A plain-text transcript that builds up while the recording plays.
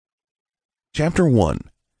Chapter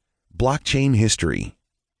 1. Blockchain History.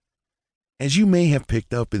 As you may have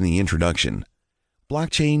picked up in the introduction,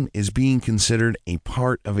 blockchain is being considered a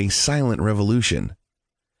part of a silent revolution.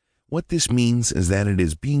 What this means is that it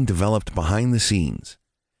is being developed behind the scenes,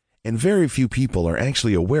 and very few people are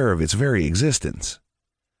actually aware of its very existence.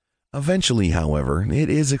 Eventually, however, it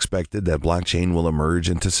is expected that blockchain will emerge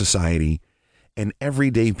into society, and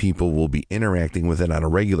everyday people will be interacting with it on a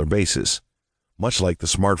regular basis, much like the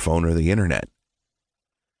smartphone or the internet.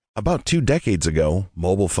 About 2 decades ago,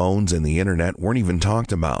 mobile phones and the internet weren't even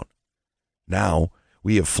talked about. Now,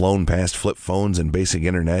 we have flown past flip phones and basic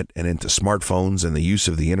internet and into smartphones and the use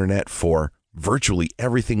of the internet for virtually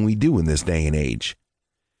everything we do in this day and age.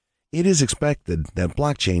 It is expected that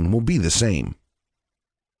blockchain will be the same.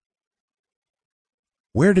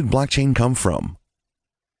 Where did blockchain come from?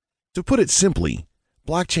 To put it simply,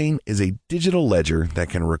 blockchain is a digital ledger that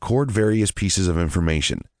can record various pieces of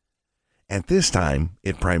information. At this time,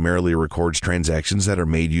 it primarily records transactions that are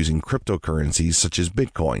made using cryptocurrencies such as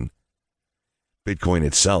Bitcoin. Bitcoin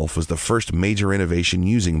itself was the first major innovation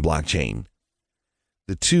using blockchain.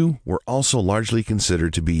 The two were also largely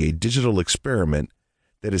considered to be a digital experiment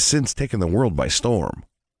that has since taken the world by storm.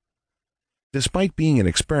 Despite being an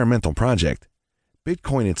experimental project,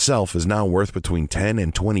 Bitcoin itself is now worth between $10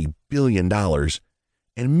 and $20 billion,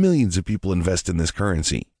 and millions of people invest in this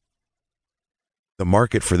currency. The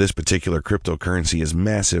market for this particular cryptocurrency is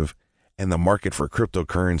massive, and the market for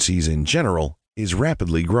cryptocurrencies in general is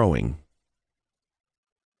rapidly growing.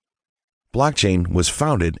 Blockchain was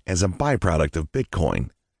founded as a byproduct of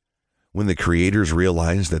Bitcoin. When the creators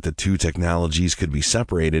realized that the two technologies could be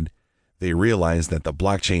separated, they realized that the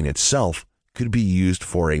blockchain itself could be used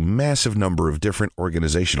for a massive number of different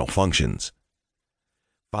organizational functions.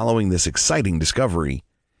 Following this exciting discovery,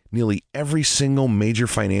 nearly every single major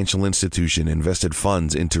financial institution invested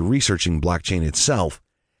funds into researching blockchain itself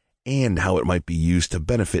and how it might be used to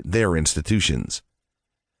benefit their institutions.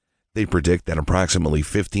 They predict that approximately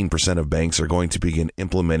 15% of banks are going to begin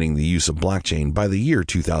implementing the use of blockchain by the year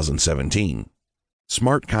 2017.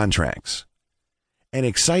 Smart contracts. An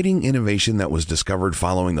exciting innovation that was discovered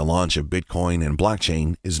following the launch of Bitcoin and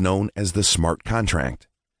blockchain is known as the smart contract.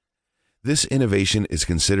 This innovation is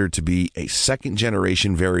considered to be a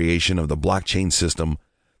second-generation variation of the blockchain system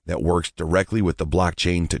that works directly with the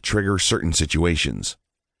blockchain to trigger certain situations.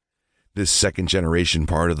 This second-generation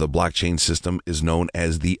part of the blockchain system is known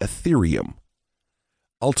as the Ethereum.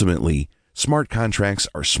 Ultimately, smart contracts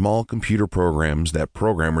are small computer programs that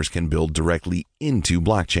programmers can build directly into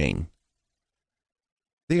blockchain.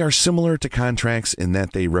 They are similar to contracts in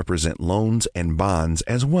that they represent loans and bonds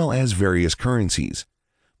as well as various currencies,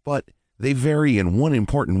 but they vary in one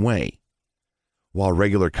important way. While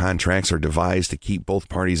regular contracts are devised to keep both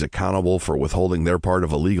parties accountable for withholding their part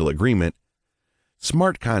of a legal agreement,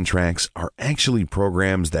 smart contracts are actually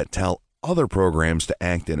programs that tell other programs to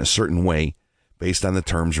act in a certain way based on the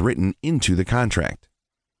terms written into the contract.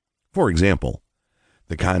 For example,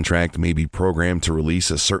 the contract may be programmed to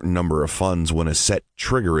release a certain number of funds when a set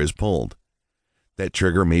trigger is pulled. That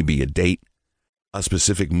trigger may be a date, a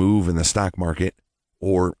specific move in the stock market,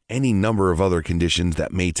 or any number of other conditions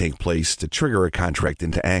that may take place to trigger a contract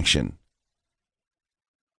into action.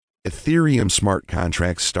 Ethereum smart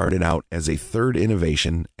contracts started out as a third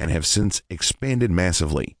innovation and have since expanded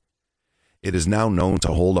massively. It is now known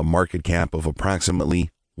to hold a market cap of approximately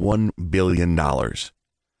 $1 billion.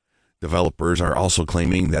 Developers are also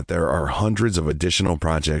claiming that there are hundreds of additional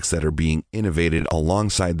projects that are being innovated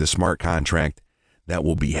alongside the smart contract that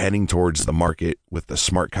will be heading towards the market with the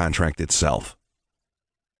smart contract itself.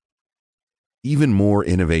 Even more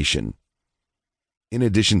innovation. In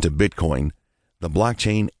addition to Bitcoin, the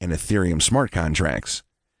blockchain, and Ethereum smart contracts,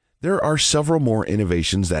 there are several more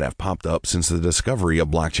innovations that have popped up since the discovery of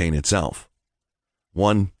blockchain itself.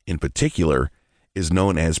 One, in particular, is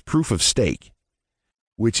known as proof of stake,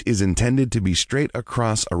 which is intended to be straight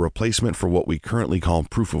across a replacement for what we currently call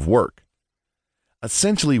proof of work.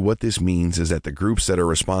 Essentially, what this means is that the groups that are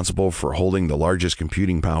responsible for holding the largest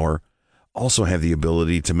computing power also have the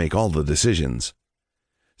ability to make all the decisions.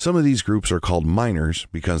 Some of these groups are called miners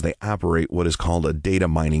because they operate what is called a data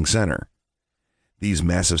mining center. These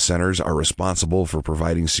massive centers are responsible for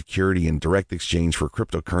providing security and direct exchange for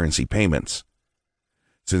cryptocurrency payments.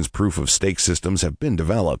 Since proof-of-stake systems have been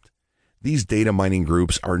developed, these data mining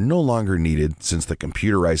groups are no longer needed since the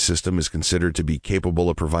computerized system is considered to be capable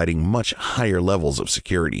of providing much higher levels of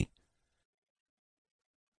security.